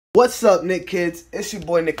What's up, Nick Kids? It's your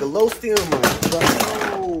boy Nickelodeon.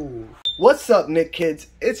 What's up, Nick Kids?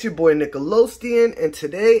 It's your boy Nickelodeon, and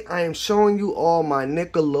today I am showing you all my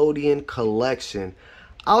Nickelodeon collection.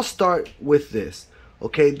 I'll start with this.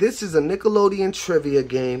 Okay, this is a Nickelodeon trivia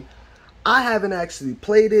game. I haven't actually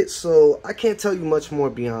played it, so I can't tell you much more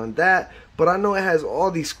beyond that. But I know it has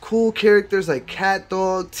all these cool characters like Cat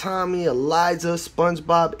Dog, Tommy, Eliza,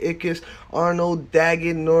 SpongeBob, Ickis, Arnold,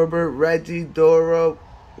 Daggett, Norbert, Reggie, Dora.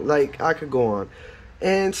 Like, I could go on.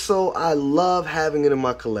 And so I love having it in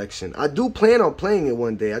my collection. I do plan on playing it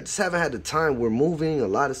one day. I just haven't had the time. We're moving. A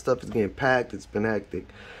lot of stuff is getting packed. It's been hectic.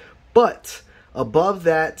 But above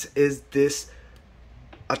that is this,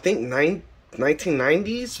 I think,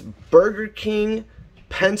 1990s Burger King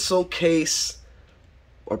pencil case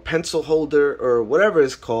or pencil holder or whatever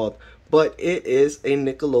it's called. But it is a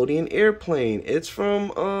Nickelodeon airplane. It's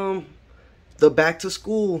from the Back to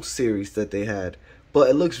School series that they had. But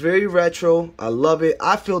it looks very retro. I love it.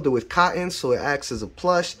 I filled it with cotton, so it acts as a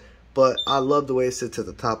plush. But I love the way it sits at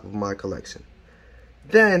the top of my collection.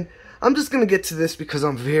 Then, I'm just going to get to this because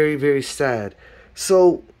I'm very, very sad.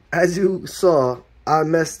 So, as you saw, I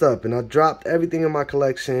messed up and I dropped everything in my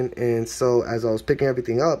collection. And so, as I was picking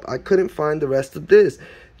everything up, I couldn't find the rest of this.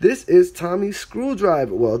 This is Tommy's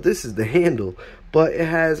screwdriver. Well, this is the handle. But it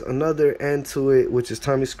has another end to it, which is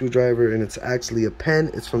Tommy's screwdriver, and it's actually a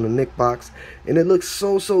pen. It's from the Nick box, and it looks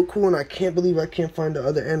so cool, and I can't believe I can't find the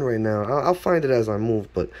other end right now. I'll find it as I move,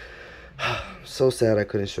 but so sad I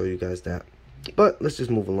couldn't show you guys that. But let's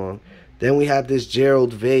just move along. Then we have this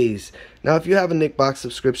Gerald vase. Now, if you have a Nick box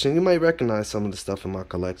subscription, you might recognize some of the stuff in my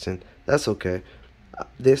collection. That's okay.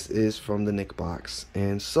 This is from the Nick box,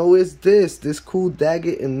 and so is this cool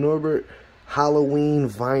Daggett and Norbert Halloween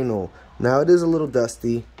vinyl. Now, it is a little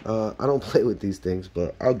dusty. I don't play with these things,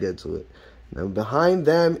 but I'll get to it. Now, behind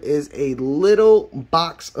them is a little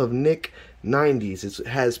box of Nick 90s. It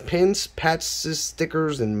has pins, patches,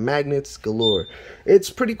 stickers, and magnets galore.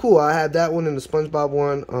 It's pretty cool. I had that one and the SpongeBob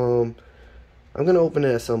one. I'm going to open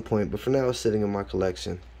it at some point, but for now, it's sitting in my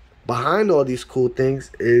collection. Behind all these cool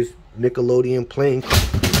things is Nickelodeon playing.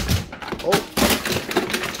 Oh.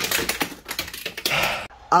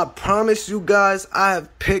 I promise you guys, I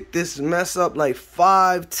have picked this mess up like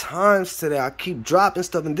 5 times today. I keep dropping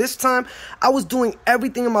stuff, and this time I was doing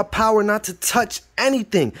everything in my power not to touch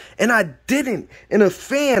anything, and I didn't. And a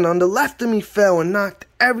fan on the left of me fell and knocked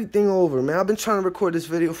everything over, man. I've been trying to record this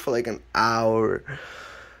video for like an hour,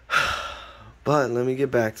 but let me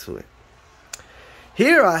get back to it.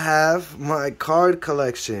 Here I have my card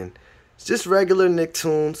collection. It's just regular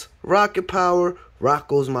Nicktoons, Rocket Power,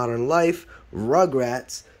 Rocko's Modern Life,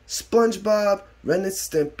 Rugrats, SpongeBob, Ren and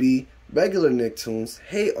Stimpy, regular Nicktoons,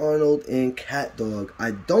 Hey Arnold, and Cat Dog.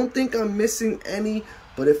 I don't think I'm missing any,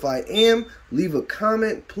 but if I am, leave a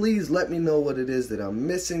comment. Please let me know what it is that I'm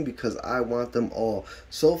missing because I want them all.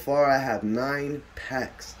 So far, I have 9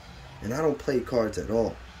 packs, and I don't play cards at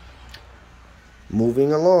all.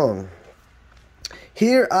 Moving along.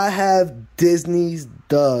 Here I have Disney's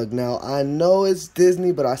Doug. Now, I know it's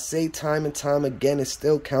Disney, but I say time and time again, it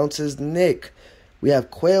still counts as Nick. We have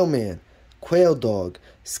Quail Man, Quail Dog,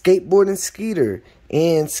 Skateboarding Skeeter,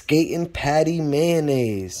 and Skating Patty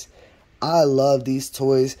Mayonnaise. I love these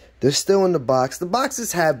toys. They're still in the box. The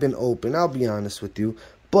boxes have been open, I'll be honest with you.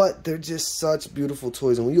 But they're just such beautiful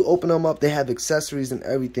toys. And when you open them up, they have accessories and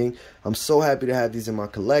everything. I'm so happy to have these in my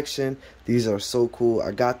collection. These are so cool.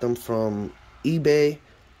 I got them from eBay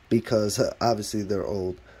because obviously they're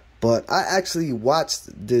old, but I actually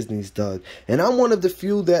watched Disney's Doug, and I'm one of the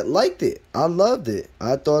few that liked it. I loved it.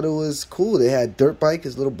 I thought it was cool. They had Dirt Bike,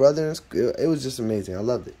 his little brother, and it was just amazing. I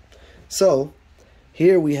loved it. So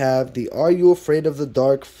here we have the Are You Afraid of the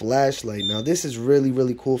Dark flashlight. Now, this is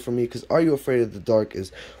really cool for me because Are You Afraid of the Dark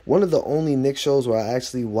is one of the only Nick shows where I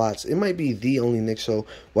actually watched. It might be the only Nick show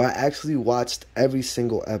where I actually watched every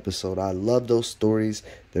single episode. I love those stories.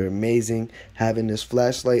 They're amazing. Having this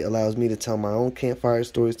flashlight allows me to tell my own campfire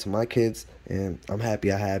stories to my kids, and I'm happy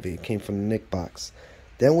I have it. It came from the Nick box.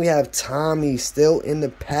 Then we have Tommy still in the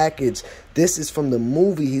package. This is from the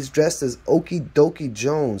movie. He's dressed as Okie Dokie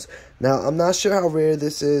Jones. Now, I'm not sure how rare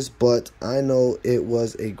this is, but I know it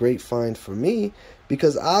was a great find for me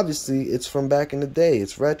because obviously it's from back in the day.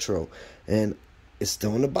 It's retro, and it's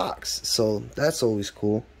still in the box, so that's always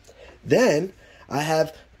cool. Then I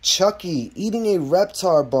have Chucky eating a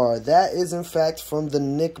Reptar bar. That is in fact from the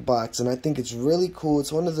Nick box, and I think it's really cool.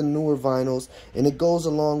 It's one of the newer vinyls, and it goes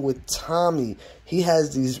along with Tommy. He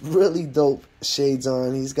has these really dope shades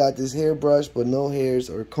on. He's got this hairbrush but no hairs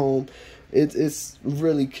or comb, It's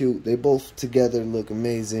really cute. They both together look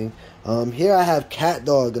amazing. Here I have Cat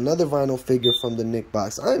Dog, another vinyl figure from the Nick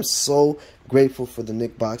box. I am so grateful for the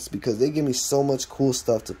Nick box because they give me so much cool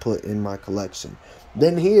stuff to put in my collection.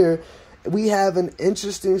 Then here we have an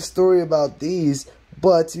interesting story about these,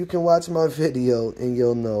 but you can watch my video and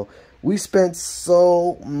you'll know. We spent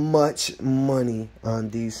so much money on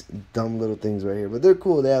these dumb little things right here. But they're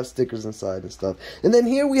cool. They have stickers inside and stuff. And then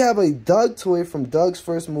here we have a Doug toy from Doug's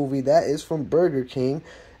first movie. That is from Burger King.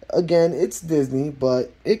 Again, it's Disney,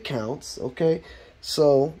 but it counts, okay?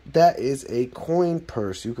 So that is a coin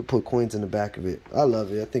purse. You could put coins in the back of it. I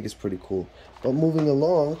love it. I think it's pretty cool. But moving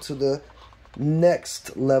along to the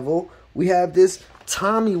next level, we have this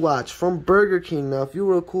Tommy watch from Burger King. Now, if you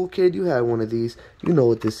were a cool kid, you had one of these. You know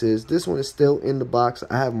what this is. This one is still in the box.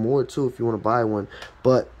 I have more, too, if you want to buy one.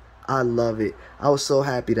 But I love it. I was so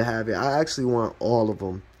happy to have it. I actually want all of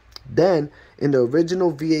them. Then, in the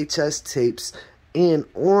original VHS tapes, in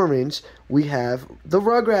orange, we have the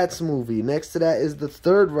Rugrats movie. Next to that is the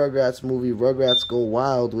third Rugrats movie, Rugrats Go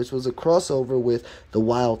Wild, which was a crossover with the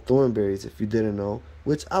Wild Thornberrys, if you didn't know.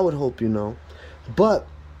 Which I would hope you know. But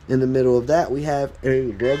in the middle of that, we have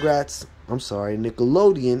a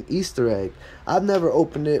Nickelodeon Easter egg. I've never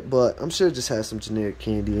opened it, but I'm sure it just has some generic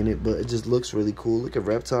candy in it, but it just looks really cool. Look at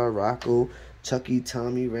Reptar, Rocco, Chucky,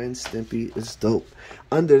 Tommy, Ren, Stimpy. It's dope.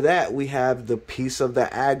 Under that, we have the piece of the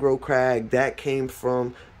aggro crag that came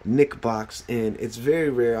from Nick box, and it's very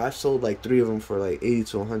rare. I've sold like 3 of them for like 80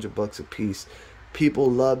 to 100 bucks a piece. People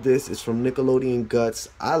love this. It's from Nickelodeon Guts.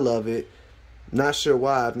 I love it. Not sure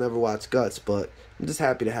why. I've never watched Guts, but I'm just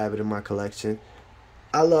happy to have it in my collection.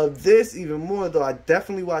 I love this even more, though. I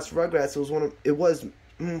definitely watched Rugrats.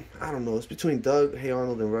 I don't know. It's between Doug, Hey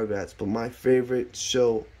Arnold, and Rugrats, but my favorite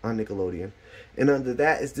show on Nickelodeon. And under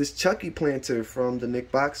that is this Chucky planter from the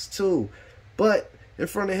Nick box, too. But in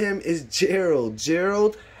front of him is Gerald.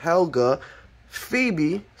 Gerald, Helga,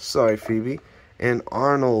 Phoebe, and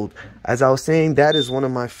Arnold. As I was saying, that is one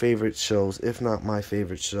of my favorite shows, if not my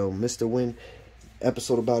favorite show. Mr. Wynn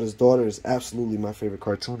episode about his daughter is absolutely my favorite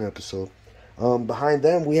cartoon episode. Behind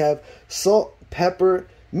them, we have Salt, Pepper,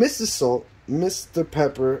 Mrs. Salt, Mr.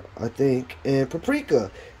 Pepper, I think, and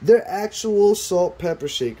Paprika. They're actual salt pepper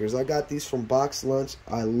shakers. I got these from Box Lunch.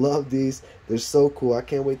 I love these. They're so cool. I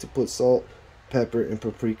can't wait to put salt, pepper, and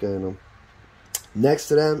paprika in them. Next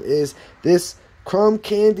to them is this crumb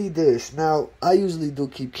candy dish. Now, I usually do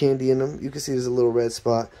keep candy in them. You can see there's a little red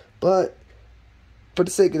spot, but for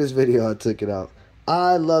the sake of this video, I took it out.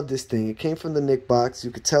 I love this thing. It came from the Nick box.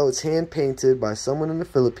 You could tell it's hand painted by someone in the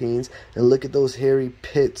Philippines. And look at those hairy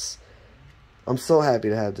pits. I'm so happy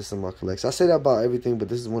to have this in my collection. I say that about everything, but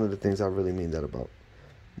this is one of the things I really mean that about.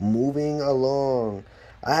 Moving along,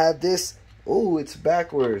 I have this. Oh, it's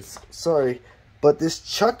backwards. Sorry. But this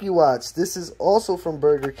Chucky watch. This is also from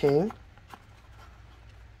Burger King.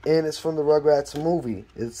 And it's from the Rugrats movie.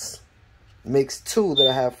 It makes 2 that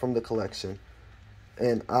I have from the collection.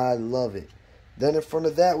 And I love it. Then in front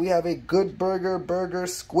of that, we have a Good Burger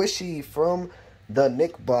Squishy from the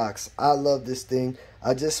Nick box. I love this thing.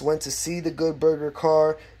 I just went to see the Good Burger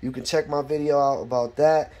car. You can check my video out about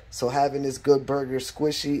that. So having this Good Burger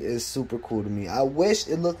Squishy is super cool to me. I wish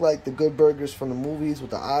it looked like the Good Burgers from the movies with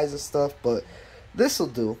the eyes and stuff, but this will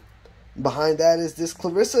do. Behind that is this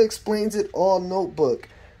Clarissa Explains It All notebook.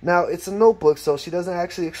 Now, it's a notebook, so she doesn't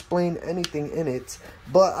actually explain anything in it,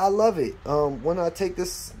 but I love it. When I take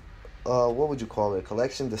this, what would you call it,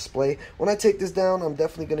 collection display, when I take this down, I'm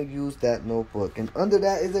definitely going to use that notebook. And under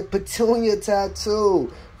that is a Petunia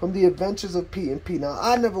tattoo from The Adventures of Pete and Pete. Now,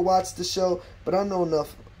 I never watched the show, but I know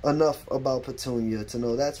enough about Petunia to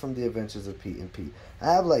know that's from The Adventures of Pete and Pete.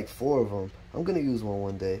 I have like 4 of them. I'm going to use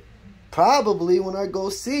one day. Probably when I go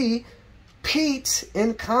see Pete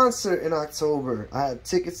in concert in October. I have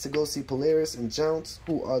tickets to go see Polaris and Jounce,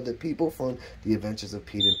 who are the people from The Adventures of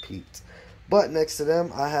Pete and Pete. But next to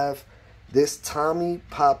them, I have this Tommy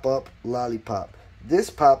pop-up lollipop. This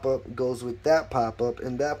pop-up goes with that pop-up,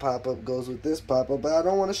 and that pop-up goes with this pop-up. But I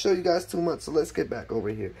don't want to show you guys too much, so let's get back over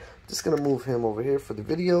here. I'm just going to move him over here for the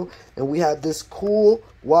video. And we have this cool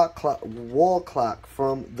wall clock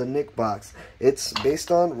from the Nick box. It's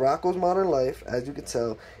based on Rocco's Modern Life, as you can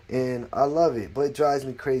tell. And I love it, but it drives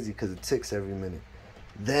me crazy because it ticks every minute.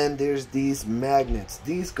 Then there's these magnets.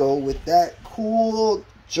 These go with that cool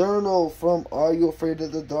journal from Are You Afraid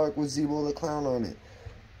of the Dark with Zebo the Clown on it.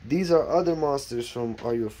 These are other monsters from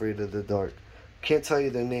Are You Afraid of the Dark. Can't tell you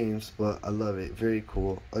their names, but I love it. Very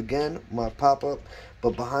cool. Again, my pop-up.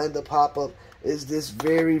 But behind the pop-up is this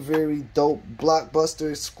very, very dope Blockbuster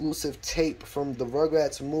exclusive tape from the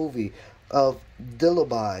Rugrats movie. of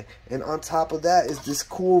Dillaby. And on top of that is this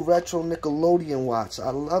cool retro Nickelodeon watch. I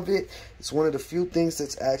love it. It's one of the few things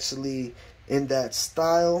that's actually in that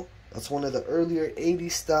style. That's one of the earlier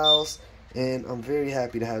 80s styles. And I'm very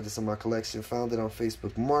happy to have this in my collection. Found it on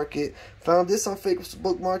Facebook Market. Found this on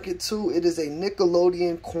Facebook Market too. It is a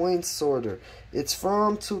Nickelodeon coin sorter. It's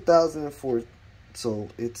from 2004. So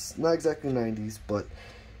it's not exactly 90s, but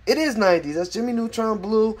it is 90s. That's Jimmy Neutron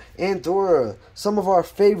Blue and Dora. Some of our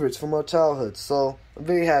favorites from our childhood. So I'm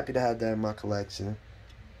very happy to have that in my collection.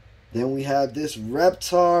 Then we have this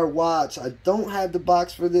Reptar watch. I don't have the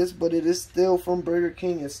box for this, but it is still from Burger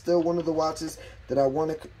King. It's still one of the watches that I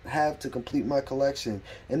want to have to complete my collection.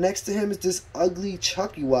 And next to him is this ugly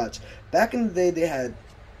Chucky watch. Back in the day, they had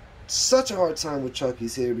such a hard time with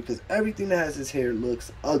Chucky's hair because everything that has his hair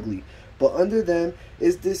looks ugly. But under them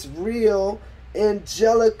is this real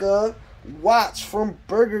Angelica watch from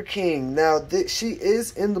Burger King. Now, she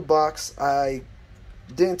is in the box. I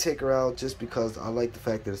didn't take her out just because I like the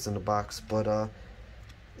fact that it's in the box. But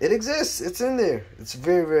it exists. It's in there. It's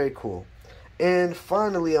very, very cool. And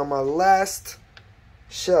finally, on my last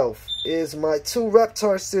shelf is my 2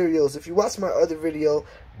 Reptar cereals. If you watch my other video,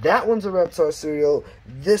 that one's a Reptar cereal.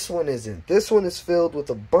 This one isn't. This one is filled with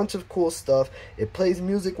a bunch of cool stuff. It plays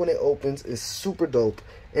music when it opens. It's super dope.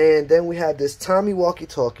 And then we have this Tommy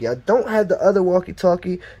walkie-talkie. I don't have the other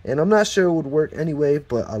walkie-talkie, and I'm not sure it would work anyway,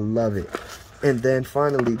 but I love it. And then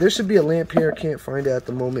finally, there should be a lamp here. I can't find it at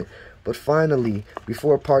the moment. But finally,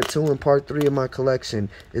 before part 2 and part 3 of my collection,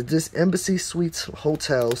 is this Embassy Suites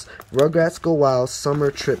Hotels Rugrats Go Wild Summer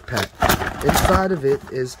Trip Pack. Inside of it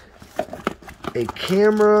is a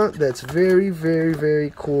camera that's very, very,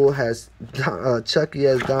 very cool. Has Chucky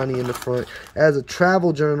as Donnie in the front. It has a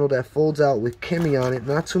travel journal that folds out with Kimmy on it.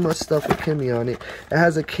 Not too much stuff with Kimmy on it. It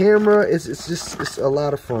has a camera. It's a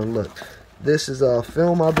lot of fun. Look, this is a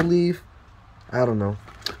film, I believe. I don't know.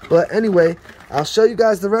 But anyway, I'll show you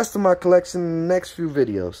guys the rest of my collection in the next few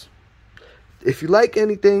videos. If you like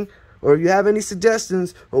anything, or you have any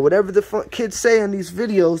suggestions, or whatever the kids say in these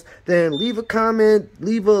videos, then leave a comment,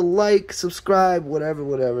 leave a like, subscribe, whatever,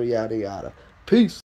 yada, yada. Peace.